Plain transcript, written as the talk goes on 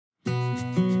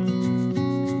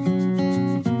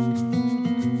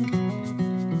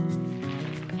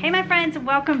friends,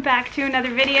 welcome back to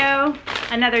another video,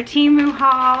 another Temu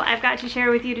haul I've got to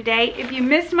share with you today. If you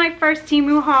missed my first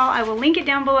Temu haul, I will link it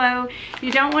down below.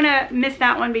 You don't want to miss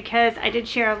that one because I did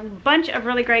share a bunch of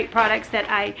really great products that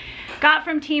I got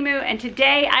from Temu, and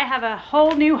today I have a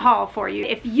whole new haul for you.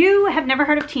 If you have never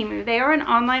heard of Temu, they are an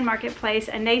online marketplace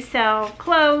and they sell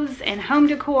clothes and home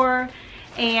decor,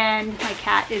 and my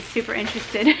cat is super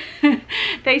interested.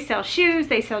 They sell shoes,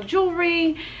 they sell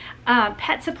jewelry,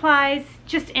 pet supplies,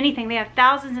 just anything. They have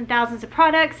thousands and thousands of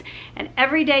products, and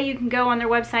every day you can go on their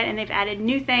website and they've added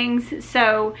new things.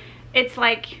 So it's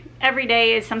like every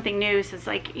day is something new. So it's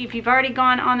like if you've already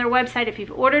gone on their website, if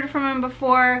you've ordered from them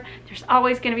before, there's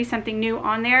always going to be something new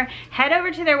on there. Head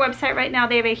over to their website right now.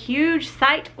 They have a huge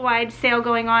site-wide sale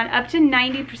going on, up to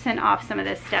 90% off some of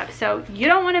this stuff. So you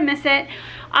don't want to miss it.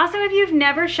 Also, if you've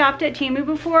never shopped at Temu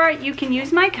before, you can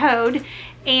use my code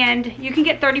and you can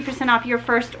get 30% off your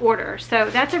first order. So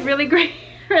that's a really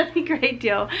great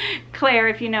deal. Claire,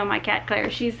 if you know my cat Claire,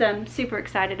 she's super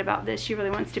excited about this. She really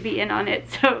wants to be in on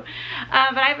it. So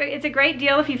it's a great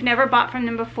deal if you've never bought from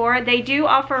them before. They do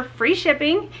offer free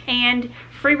shipping and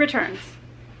free returns.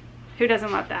 Who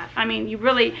doesn't love that? I mean, you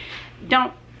really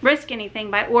don't risk anything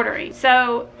by ordering.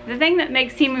 So the thing that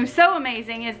makes Temu so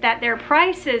amazing is that their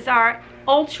prices are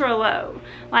ultra low,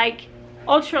 like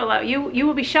ultra low. You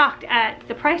will be shocked at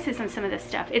the prices on some of this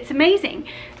stuff. It's amazing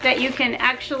that you can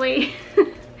actually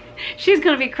she's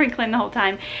gonna be crinkling the whole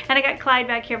time. And I got Clyde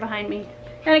back here behind me,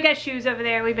 and I got shoes over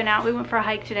there. We've been out, we went for a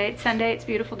hike today. It's Sunday, it's a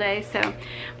beautiful day. So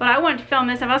but I wanted to film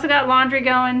this. I've also got laundry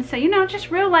going, so you know,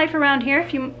 just real life around here.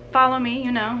 If you follow me,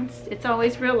 you know it's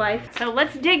always real life. So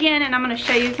let's dig in, and I'm going to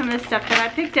show you some of the stuff that I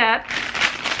picked up.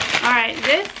 All right,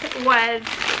 this was,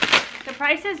 the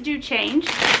prices do change.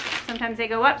 Sometimes they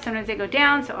go up, sometimes they go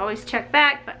down, so always check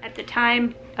back. But at the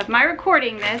time of my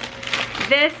recording this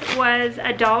was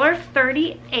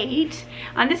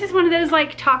 $1.38. This is one of those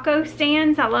like taco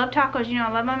stands. I love tacos, you know,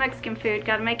 I love my Mexican food.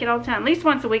 Gotta make it all the time. At least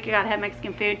once a week I gotta have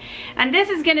Mexican food. And this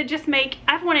is gonna just make,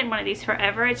 I've wanted one of these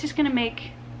forever. It's just gonna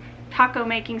make taco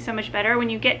making so much better. When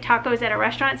you get tacos at a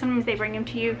restaurant, sometimes they bring them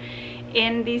to you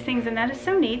in these things, and that is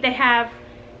so neat. They have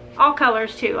all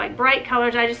colors too, like bright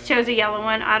colors. I just chose a yellow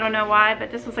one. I don't know why,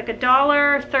 but this was like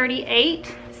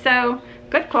 $1.38. So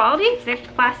good quality, thick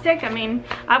plastic. I mean,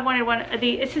 I wanted one of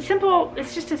the, it's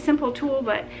just a simple tool,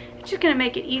 but it's just gonna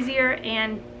make it easier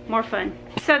and more fun.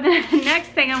 So the next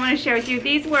thing I want to share with you,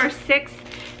 these were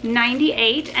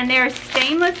 $6.98, and they're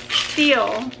stainless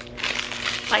steel,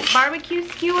 like barbecue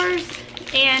skewers.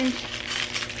 And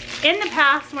in the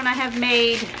past, when I have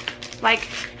made like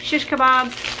shish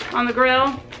kebabs on the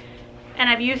grill, and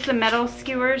I've used the metal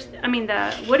skewers, I mean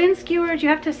the wooden skewers, you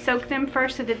have to soak them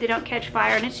first so that they don't catch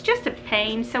fire, and it's just a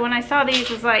pain. So when I saw these,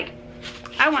 I was like,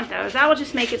 I want those. That will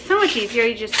just make it so much easier.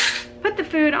 You just put the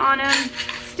food on them,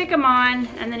 stick them on,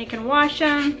 and then you can wash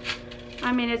them.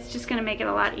 I mean, it's just gonna make it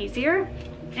a lot easier.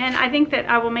 And I think that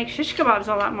I will make shish kebabs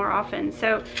a lot more often.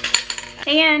 So,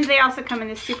 and they also come in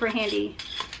this super handy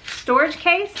storage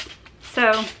case.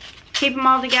 So keep them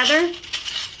all together.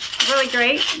 Really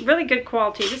great, really good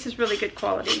quality. This is really good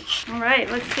quality. All right,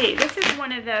 let's see. This is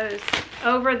one of those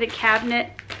over the cabinet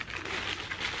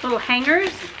little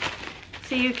hangers.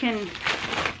 So you can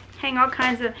hang all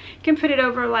kinds of, you can put it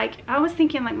over, like, I was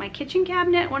thinking like my kitchen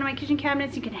cabinet, one of my kitchen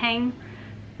cabinets, you can hang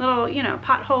little, you know,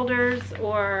 pot holders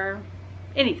or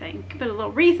anything. You can put a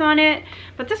little wreath on it.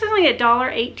 But this is only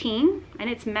 $1.18,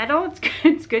 and it's metal.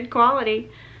 It's good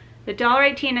quality.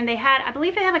 $1.18, and they had, I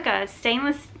believe they had like a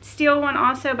stainless steel one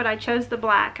also, but I chose the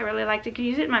black. I really liked it. Could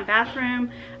use it in my bathroom.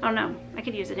 I don't know, I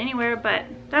could use it anywhere, but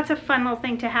that's a fun little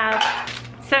thing to have.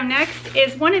 So next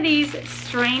is one of these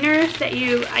strainers that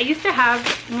I used to have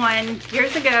one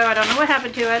years ago. I don't know what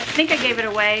happened to it. I think I gave it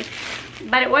away,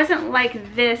 but it wasn't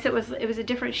like this. It was a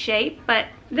different shape. But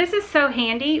this is so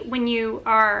handy when you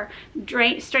are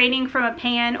straining from a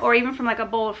pan, or even from like a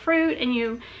bowl of fruit, and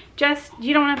you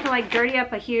don't have to like dirty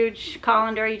up a huge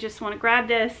colander. You just want to grab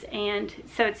this, and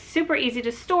so it's super easy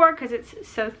to store because it's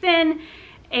so thin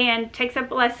and takes up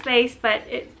less space. But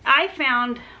I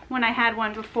found when I had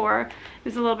one before, it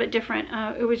was a little bit different.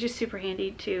 It was just super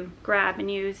handy to grab and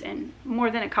use, and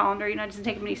more than a colander, you know, it doesn't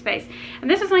take up any space. And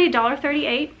this is only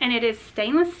 $1.38, and it is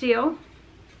stainless steel.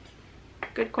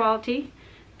 Good quality.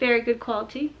 Very good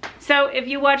quality. So if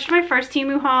you watched my first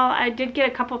Temu haul, I did get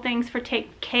a couple things for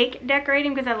cake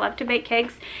decorating because I love to bake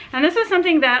cakes. And this was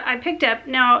something that I picked up.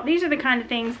 Now, these are the kind of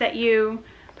things that you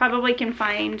probably can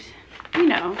find, you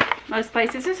know, most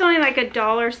places. This is only like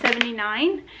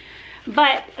 $1.79.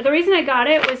 But the reason I got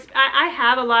it was I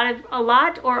have a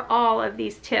lot or all of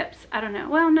these tips. I don't know.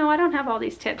 Well, no, I don't have all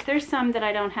these tips. There's some that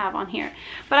I don't have on here.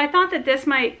 But I thought that this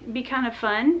might be kind of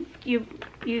fun. You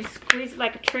squeeze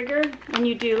like a trigger when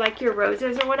you do like your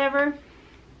roses or whatever.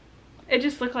 It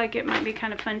just looked like it might be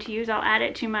kind of fun to use. I'll add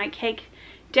it to my cake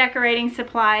decorating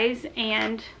supplies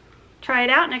and try it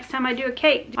out next time I do a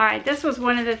cake. All right, this was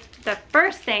one of the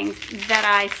first things that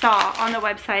I saw on the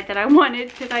website that I wanted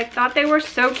because I thought they were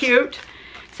so cute.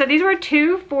 So these were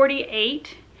 $2.48,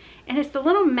 and it's the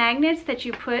little magnets that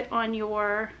you put on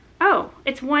your, oh,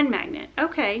 it's one magnet,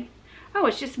 okay. Oh,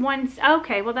 it's just one,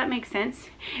 okay, well that makes sense.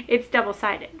 It's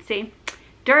double-sided, see?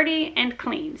 Dirty and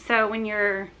clean. So when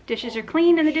your dishes are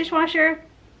clean in the dishwasher,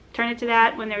 turn it to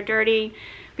that. When they're dirty,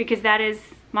 because that is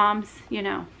mom's, you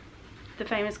know, the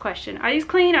famous question. Are these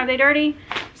clean? Are they dirty?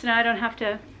 So now I don't have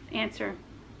to answer.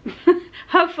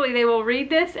 Hopefully they will read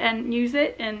this and use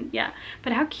it, and yeah.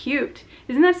 But how cute.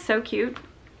 Isn't that so cute?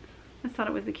 I thought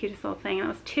it was the cutest little thing. It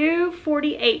was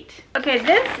 $2.48. Okay,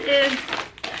 this is,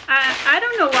 I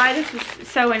don't know why this was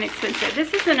so inexpensive.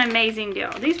 This is an amazing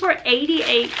deal. These were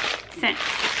 88 cents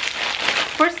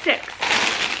for 6.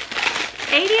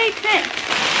 88 cents.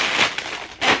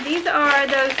 And these are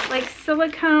those like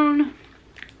silicone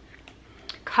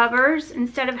covers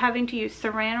instead of having to use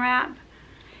saran wrap,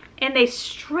 and they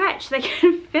stretch. They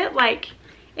can fit like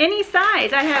any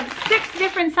size. I have 6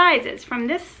 different sizes, from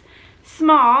this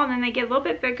small, and then they get a little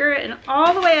bit bigger, and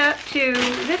all the way up to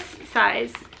this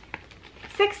size.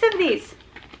 6 of these,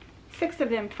 6 of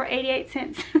them for 88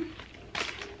 cents.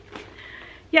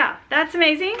 Yeah, that's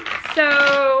amazing.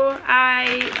 So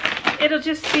it'll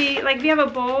just be like if you have a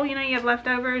bowl, you know, you have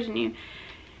leftovers and you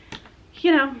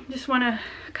know, just want to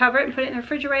cover it and put it in the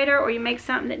refrigerator, or you make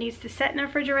something that needs to set in the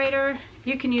refrigerator,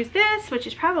 you can use this, which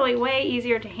is probably way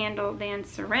easier to handle than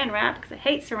saran wrap, because I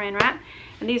hate saran wrap.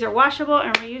 And these are washable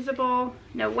and reusable,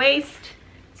 no waste.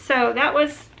 So that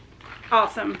was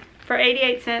awesome for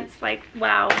 88 cents. Like,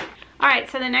 wow. All right,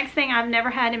 so the next thing I've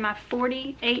never had in my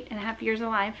 48.5 years of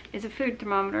life is a food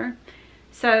thermometer.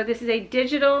 So this is a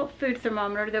digital food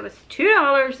thermometer that was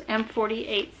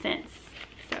 $2.48.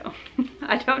 So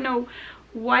I don't know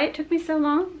why it took me so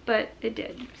long, but it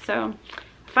did. So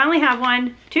I finally have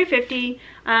one,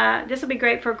 $2.50. This will be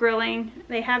great for grilling.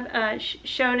 They have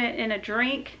shown it in a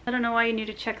drink. I don't know why you need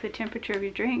to check the temperature of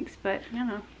your drinks, but you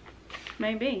know,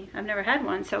 maybe. I've never had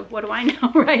one, so what do I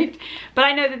know, right? But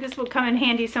I know that this will come in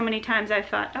handy so many times. I've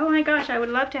thought, oh my gosh, I would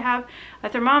love to have a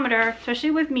thermometer,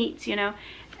 especially with meats, you know.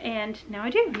 And now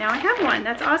I do. Now I have one.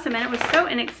 That's awesome, and it was so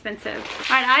inexpensive.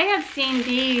 All right, I have seen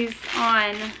these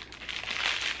on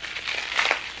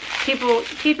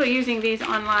people using these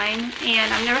online,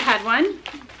 and I've never had one.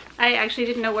 I actually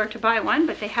didn't know where to buy one,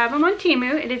 but they have them on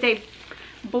Temu. It is a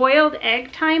boiled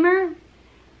egg timer.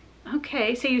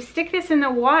 Okay, so you stick this in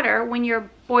the water when you're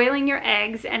boiling your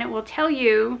eggs, and it will tell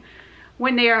you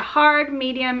when they are hard,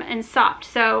 medium, and soft.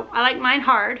 So I like mine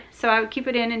hard, so I would keep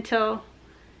it in until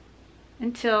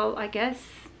I guess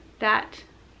that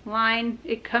line,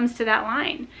 it comes to that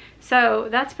line. So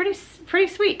that's pretty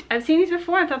sweet. I've seen these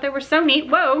before. I thought they were so neat.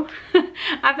 Whoa.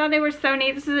 I thought they were so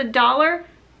neat. This is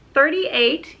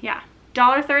 $1.38. Yeah,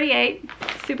 $1.38.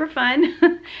 Super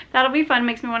fun. That'll be fun.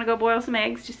 Makes me want to go boil some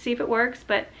eggs just to see if it works,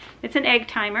 but it's an egg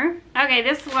timer. Okay,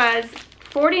 this was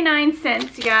 49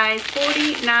 cents, you guys.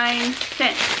 49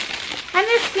 cents. And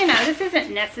this, you know, this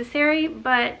isn't necessary,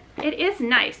 but it is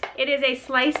nice. It is a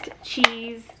sliced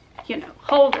cheese, you know,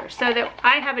 holder, so that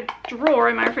I have a drawer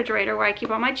in my refrigerator where I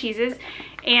keep all my cheeses.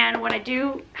 And when I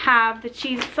do have the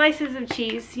cheese, slices of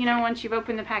cheese, you know, once you've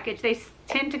opened the package, they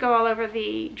tend to go all over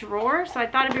the drawer. So I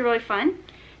thought it'd be really fun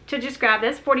to just grab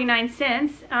this. 49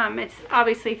 cents. It's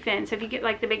obviously thin, so if you get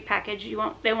like the big package,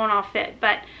 they won't all fit,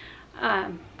 but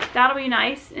that'll be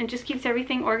nice, and just keeps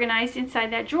everything organized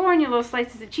inside that drawer, and your little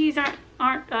slices of cheese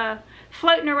aren't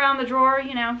floating around the drawer,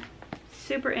 you know.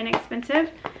 Super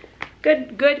inexpensive.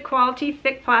 Good quality,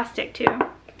 thick plastic too.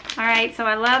 All right, so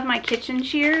I love my kitchen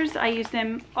shears. I use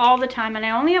them all the time, and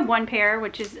I only have one pair,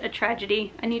 which is a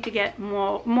tragedy. I need to get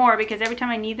more because every time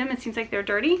I need them, it seems like they're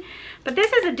dirty. But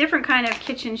this is a different kind of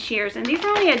kitchen shears, and these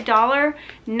are only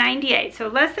 $1.98, so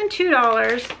less than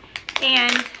 $2.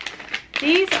 And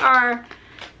these are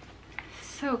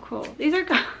so cool. These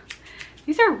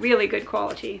are really good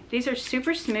quality. These are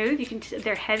super smooth.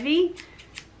 They're heavy,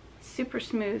 super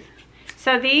smooth.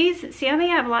 So these, see how they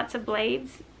have lots of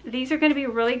blades? These are going to be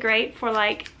really great for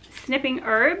like snipping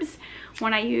herbs.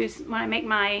 When I make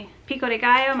my pico de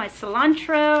gallo, my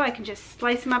cilantro, I can just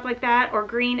slice them up like that, or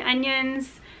green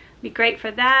onions. Be great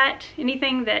for that.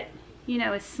 Anything that, you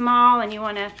know, is small and you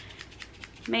want to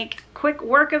make quick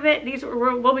work of it. These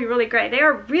will be really great. They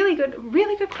are really good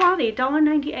quality.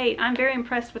 $1.98. I'm very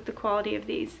impressed with the quality of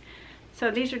these.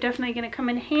 So these are definitely going to come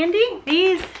in handy.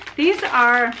 These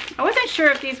are, I wasn't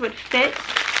sure if these would fit.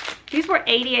 These were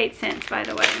 88 cents, by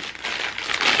the way.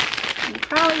 You're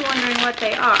probably wondering what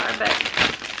they are,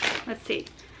 but let's see.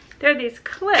 They're these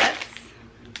clips.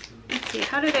 Let's see,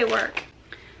 how do they work?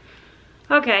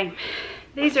 Okay,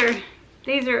 these are,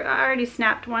 I already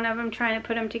snapped one of them trying to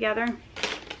put them together.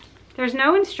 There's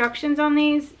no instructions on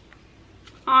these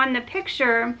on the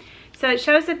picture, so it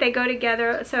shows that they go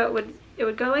together. So it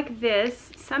would go like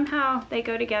this. Somehow they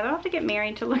go together. I'll have to get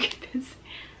Marion to look at this.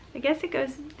 I guess it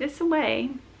goes this way.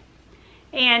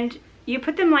 And you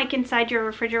put them like inside your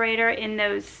refrigerator in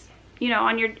those, you know,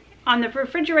 on the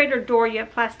refrigerator door you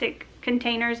have plastic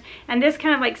containers, and this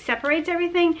kind of like separates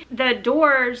everything. The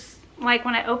doors, like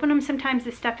when I open them, sometimes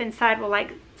the stuff inside will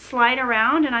like slide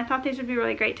around, and I thought these would be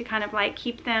really great to kind of like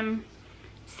keep them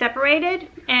separated.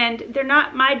 And they're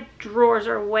not, my drawers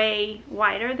are way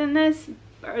wider than this,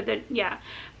 or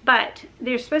but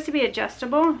they're supposed to be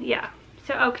adjustable.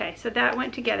 So okay, so that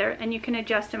went together and you can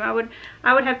adjust them. I would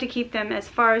have to keep them as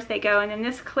far as they go, and then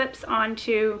this clips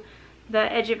onto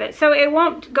the edge of it, so it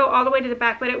won't go all the way to the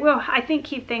back, but it will, I think,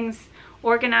 keep things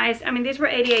organized. I mean, these were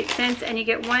 88 cents, and you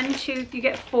get you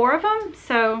get 4 of them,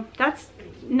 so that's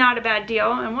not a bad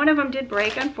deal. And one of them did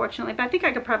break, unfortunately, but I think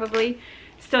I could probably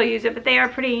still use it. But they are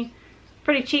pretty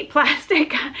cheap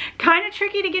plastic, kind of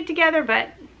tricky to get together,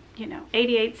 but you know,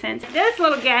 88 cents. This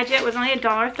little gadget was only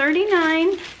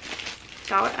 $1.39.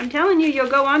 I'm telling you, you'll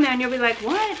go on there and you'll be like,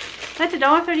 what? That's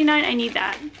 $1.39. I need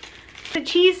that. It's a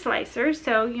cheese slicer,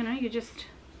 so you know,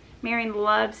 Marion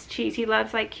loves cheese. He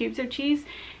loves like cubes of cheese,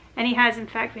 and he has, in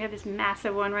fact, we have this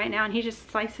massive one right now, and he just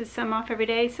slices some off every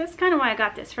day. So that's kind of why I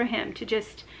got this for him, to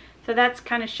just, so that's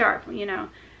kind of sharp, you know.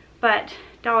 But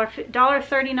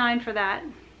 $1.39 for that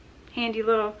handy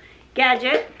little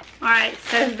gadget. All right,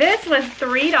 so this was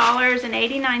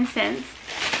 $3.89,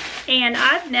 and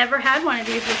I've never had one of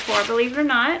these before, believe it or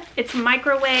not. It's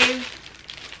microwave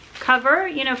cover,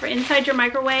 you know, for inside your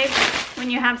microwave when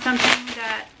you have something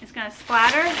that is going to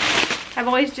splatter. I've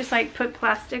always just like put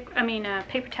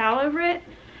paper towel over it,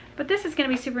 but this is going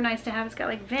to be super nice to have. It's got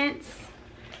like vents,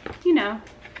 you know,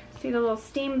 see the little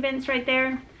steam vents right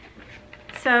there.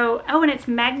 So, oh, and it's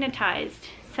magnetized.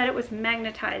 It said it was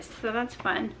magnetized, so that's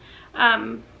fun.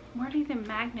 Where do the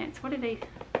magnets, what do they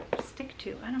stick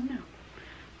to? I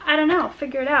don't know,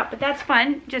 figure it out, but that's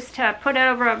fun. Just to put it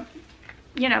over a,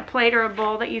 you know, plate or a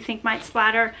bowl that you think might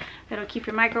splatter. That'll keep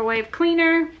your microwave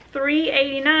cleaner.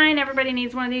 $3.89. Everybody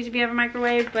needs one of these if you have a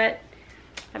microwave, but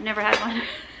I've never had one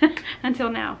until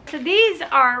now. So these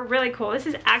are really cool. This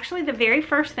is actually the very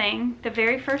first thing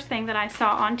that I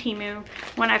saw on Temu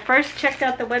when I first checked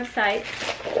out the website,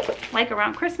 like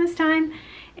around Christmas time,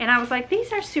 and I was like,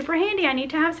 these are super handy. I need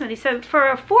to have some of these. So for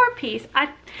a 4-piece, I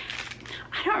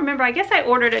don't remember. I guess I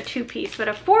ordered a 2-piece, but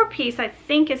a 4-piece I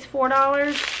think is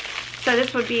 $4. So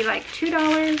this would be like $2,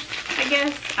 I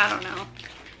guess. I don't know.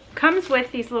 Comes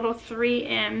with these little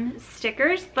 3M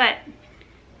stickers, but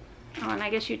oh, and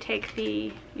I guess you take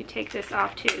this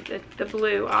off too, the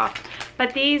blue off.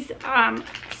 But these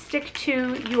stick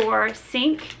to your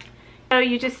sink. So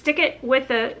you just stick it with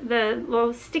the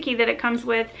little sticky that it comes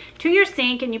with to your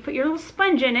sink, and you put your little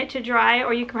sponge in it to dry,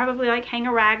 or you could probably like hang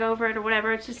a rag over it or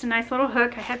whatever. It's just a nice little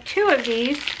hook. I have 2 of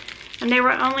these, and they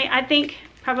were only, I think,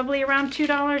 probably around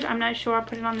 $2. I'm not sure. I'll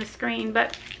put it on the screen,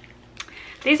 but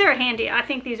these are handy. I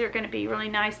think these are going to be really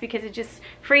nice because it just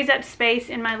frees up space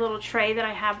in my little tray that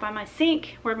I have by my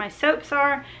sink where my soaps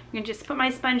are. You can just put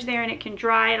my sponge there and it can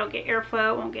dry. It'll get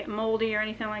airflow. It won't get moldy or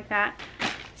anything like that.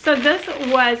 So this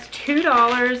was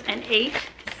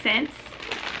 $2.08,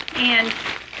 and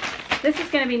this is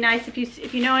going to be nice if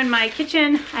you know, in my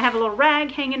kitchen I have a little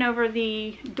rag hanging over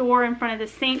the door in front of the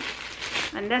sink.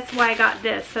 And that's why I got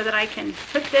this, so that I can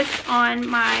put this on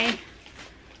my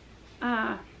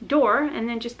door and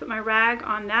then just put my rag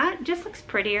on that. It just looks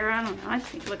prettier. I don't know. I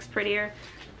just think it looks prettier.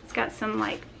 It's got some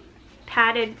like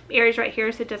padded areas right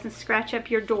here so it doesn't scratch up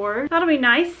your door. That'll be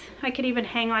nice. I could even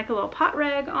hang like a little pot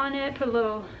rag on it, put a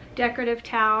little decorative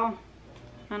towel.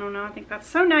 I don't know. I think that's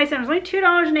so nice. And it was only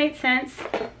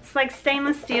 $2.08. It's like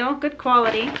stainless steel. Good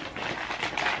quality.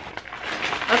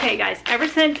 Okay, guys. Ever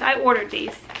since I ordered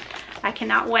these, I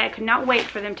cannot wait. I could not wait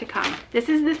for them to come. This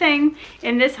is the thing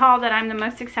in this haul that I'm the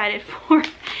most excited for.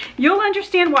 You'll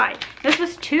understand why. This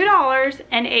was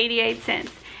 $2.88,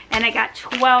 and I got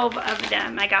 12 of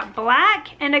them. I got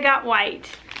black and I got white.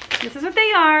 This is what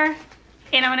they are,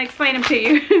 and I'm going to explain them to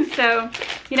you. So,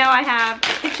 you know, I have a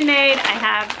KitchenAid, I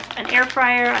have an air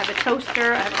fryer, I have a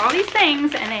toaster, I have all these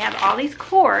things, and they have all these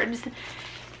cords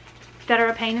that are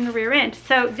a pain in the rear end.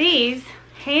 So these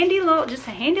just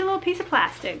a handy little piece of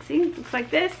plastic. See, it looks like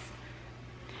this.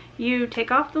 You take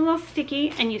off the little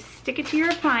sticky and you stick it to your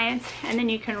appliance, and then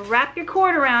you can wrap your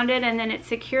cord around it, and then it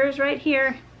secures right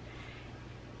here.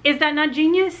 Is that not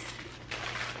genius?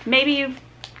 Maybe you've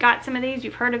got some of these,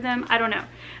 you've heard of them, I don't know.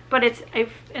 But it's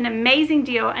an amazing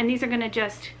deal, and these are gonna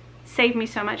just save me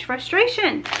so much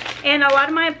frustration. And a lot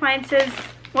of my appliances,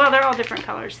 well, they're all different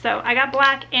colors. So I got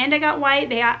black and I got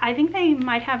white. I think they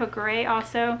might have a gray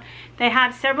also. They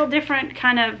have several different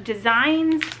kind of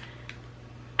designs.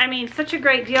 I mean, such a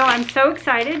great deal. I'm so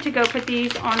excited to go put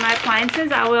these on my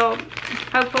appliances. I will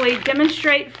hopefully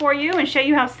demonstrate for you and show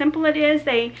you how simple it is.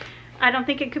 I don't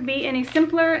think it could be any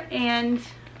simpler, and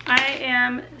I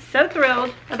am so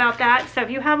thrilled about that. So if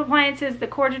you have appliances, the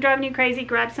cords are driving you crazy,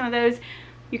 grab some of those.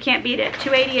 You can't beat it.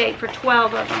 $2.88 for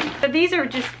 12 of them. But these are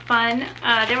just fun.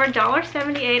 They were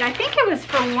 $1.78. I think it was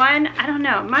for one. I don't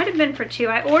know. It might have been for two.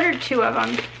 I ordered 2 of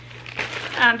them.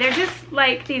 They're just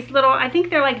like these little, I think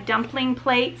they're like dumpling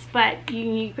plates, but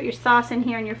you put your sauce in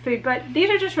here and your food. But these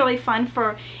are just really fun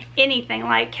for anything,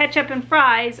 like ketchup and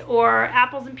fries, or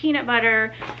apples and peanut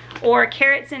butter, or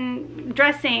carrots and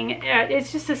dressing.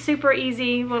 It's just a super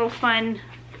easy little fun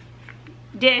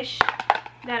dish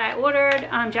that I ordered.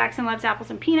 Jackson loves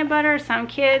apples and peanut butter. Some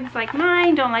kids like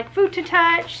mine don't like food to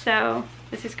touch, so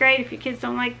this is great if your kids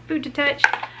don't like food to touch.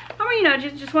 Or, you know,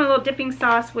 just want a little dipping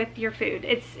sauce with your food.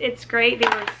 It's great. They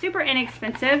were super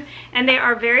inexpensive, and they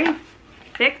are very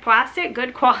thick plastic,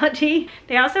 good quality.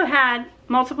 They also had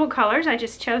multiple colors. I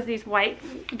just chose these white.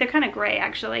 They're kind of gray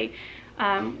actually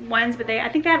ones, but I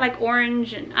think they had like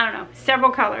orange and I don't know, several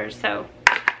colors. So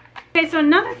okay, so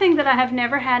another thing that I have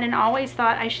never had and always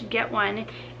thought I should get one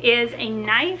is a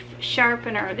knife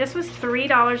sharpener. This was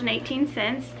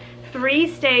 $3.18,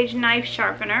 3-stage knife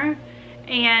sharpener.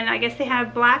 And I guess they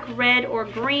have black, red, or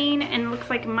green, and it looks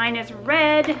like mine is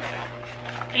red.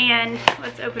 And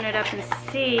let's open it up and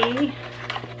see.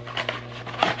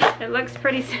 It looks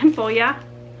pretty simple, yeah?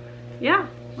 Yeah,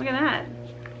 look at that.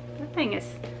 That thing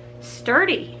is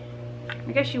sturdy.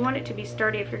 I guess you want it to be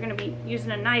sturdy if you're gonna be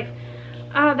using a knife.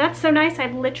 Oh, that's so nice.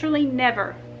 I've literally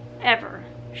never, ever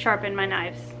sharpened my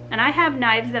knives. And I have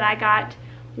knives that I got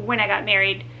when I got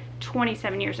married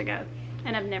 27 years ago,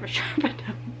 and I've never sharpened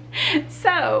them.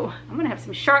 So I'm gonna have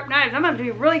some sharp knives. I'm gonna have to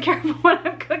be really careful when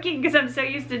I'm cooking because I'm so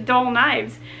used to dull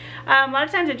knives. A lot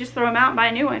of times I just throw them out and buy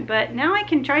a new one, but now I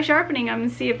can try sharpening them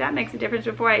and see if that makes a difference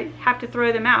before I have to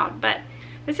throw them out. But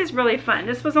this is really fun.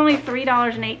 This was only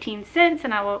 $3.18,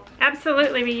 and I will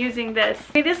absolutely be using this.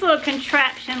 Okay, this little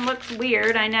contraption looks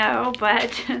weird, I know,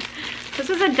 but this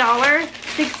was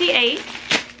 $1.68,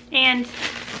 and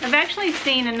I've actually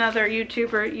seen another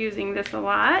YouTuber using this a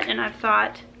lot, and I've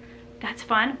thought, that's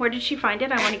fun. Where did she find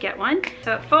it? I want to get one.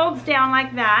 So it folds down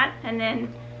like that, and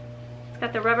then it's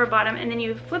got the rubber bottom, and then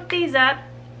you flip these up,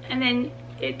 and then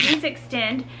these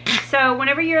extend. So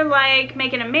whenever you're like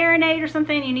making a marinade or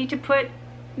something, you need to put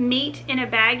meat in a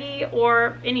baggie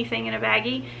or anything in a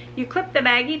baggie, you clip the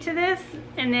baggie to this,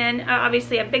 and then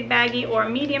obviously a big baggie or a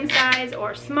medium size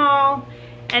or small,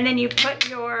 and then you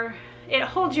put it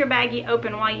holds your baggie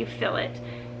open while you fill it.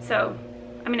 So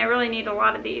I mean, I really need a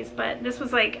lot of these, but this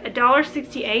was like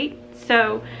 $1.68.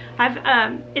 So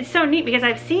it's so neat because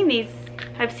I've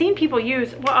seen people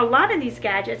use, well, a lot of these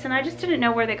gadgets, and I just didn't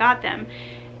know where they got them.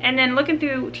 And then looking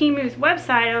through Temu's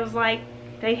website, I was like,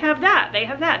 they have that, they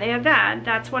have that, they have that.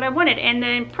 That's what I wanted. And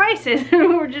then prices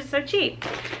were just so cheap.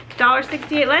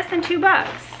 $1.68, less than $2.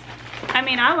 I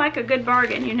mean, I like a good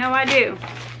bargain, you know I do.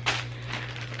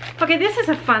 Okay, this is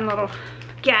a fun little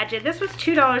gadget. This was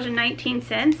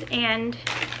 $2.19, and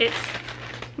it's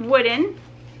wooden.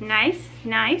 Nice,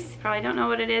 nice. Probably don't know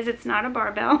what it is. It's not a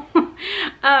barbell.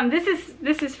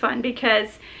 This is fun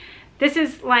because this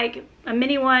is like a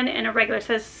mini one and a regular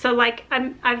size. So like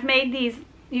I've made these.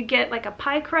 You get like a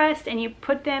pie crust and you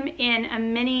put them in a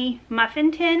mini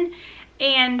muffin tin,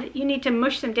 and you need to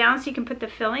mush them down so you can put the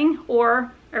filling,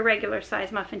 or a regular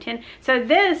size muffin tin. So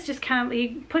this just kind of,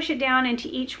 you push it down into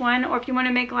each one, or if you want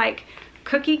to make like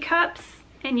cookie cups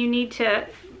and you need to,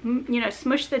 you know,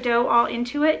 smush the dough all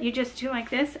into it, you just do like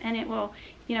this and it will,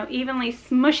 you know, evenly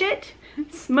smush it.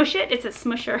 It's a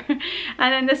smusher.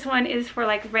 And then this one is for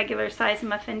like regular size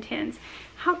muffin tins.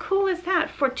 How cool is that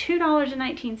for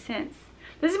 $2.19?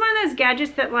 This is one of those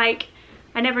gadgets that like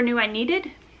I never knew I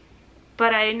needed,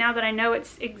 but now that I know it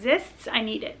exists, I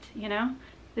need it, you know?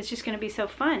 It's just gonna be so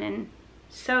fun and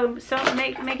so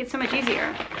make it so much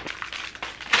easier.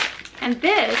 And And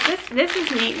this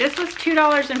is neat. This was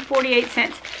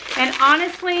 $2.48. And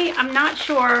honestly, I'm not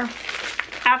sure,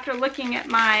 after looking at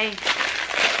my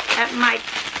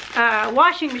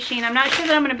washing machine, I'm not sure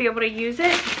that I'm going to be able to use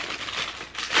it.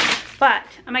 But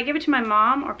I might give it to my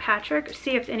mom or Patrick,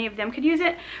 see if any of them could use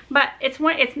it. But it's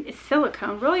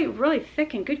silicone, really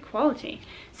thick and good quality.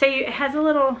 So it has a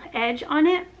little edge on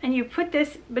it, and you put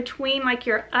this between like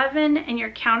your oven and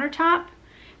your countertop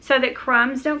so that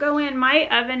crumbs don't go in. My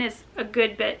oven is a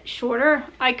good bit shorter.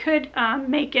 I could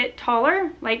make it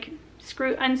taller, like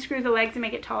unscrew the legs and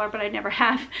make it taller, but I never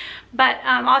have. But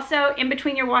also in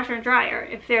between your washer and dryer,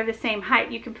 if they're the same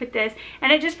height, you can put this,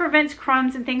 and it just prevents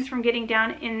crumbs and things from getting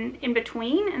down in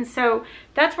between. And so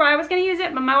that's where I was going to use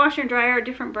it, but my washer and dryer are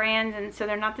different brands, and so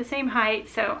they're not the same height.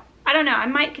 So I don't know, I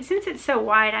might, since it's so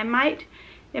wide,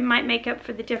 it might make up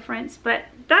for the difference. But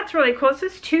that's really cool. So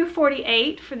it's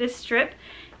 $2.48 for this strip,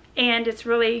 and it's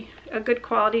really a good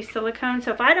quality silicone.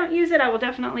 So if I don't use it, I will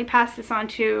definitely pass this on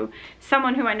to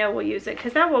someone who I know will use it,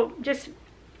 because that will just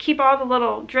keep all the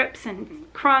little drips and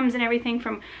crumbs and everything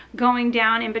from going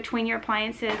down in between your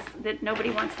appliances that nobody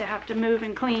wants to have to move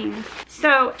and clean.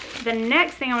 So the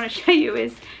next thing I want to show you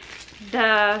is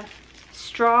the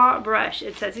straw brush.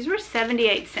 It says these were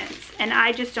 78 cents, and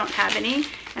I just don't have any,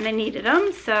 and I needed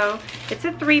them. So it's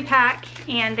a 3-pack,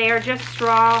 and they are just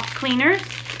straw cleaners.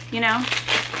 You know,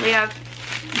 we have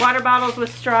water bottles with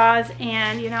straws,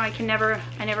 and you know, I never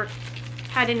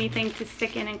had anything to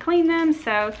stick in and clean them.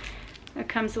 So it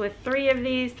comes with 3 of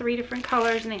these, 3 different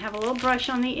colors, and they have a little brush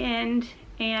on the end,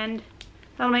 and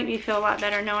that'll make me feel a lot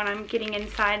better knowing I'm getting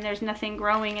inside and there's nothing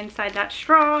growing inside that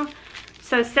straw.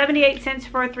 So 78 cents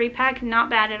for a 3-pack, not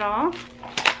bad at all.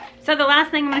 So the last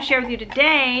thing I'm going to share with you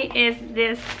today is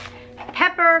this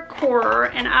pepper corer,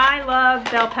 and I love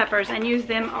bell peppers and use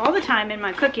them all the time in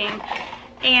my cooking.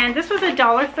 And this was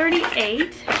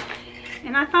 $1.38,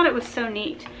 and I thought it was so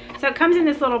neat. So it comes in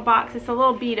this little box. It's a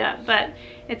little beat up, but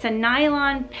it's a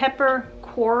nylon pepper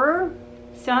corer.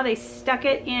 So how they stuck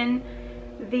it in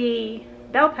the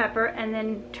bell pepper and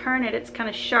then turn it. It's kind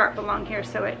of sharp along here,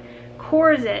 so it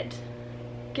cores it,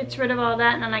 gets rid of all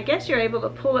that, and then I guess you're able to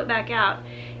pull it back out.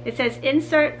 It says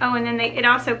insert, oh, and then it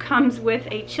also comes with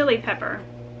a chili pepper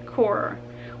corer,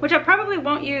 which I probably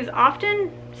won't use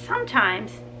often,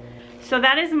 sometimes. So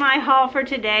that is my haul for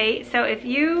today. So if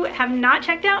you have not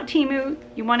checked out Temu,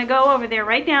 you want to go over there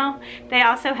right now. They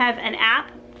also have an app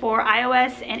for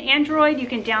iOS and Android. You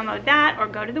can download that or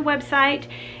go to the website.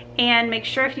 And make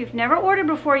sure, if you've never ordered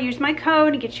before, use my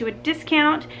code and get you a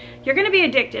discount. You're going to be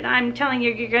addicted. I'm telling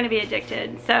you, you're going to be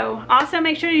addicted. So also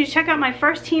make sure you check out my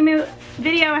first Temu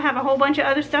video. I have a whole bunch of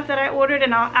other stuff that I ordered,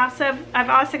 and I've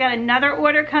also got another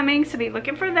order coming, so be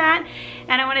looking for that.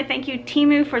 And I want to thank you,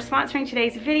 Temu, for sponsoring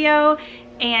today's video.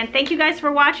 And thank you guys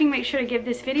for watching. Make sure to give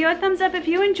this video a thumbs up if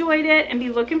you enjoyed it, and be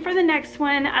looking for the next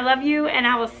one. I love you, and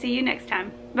I will see you next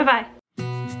time. Bye-bye.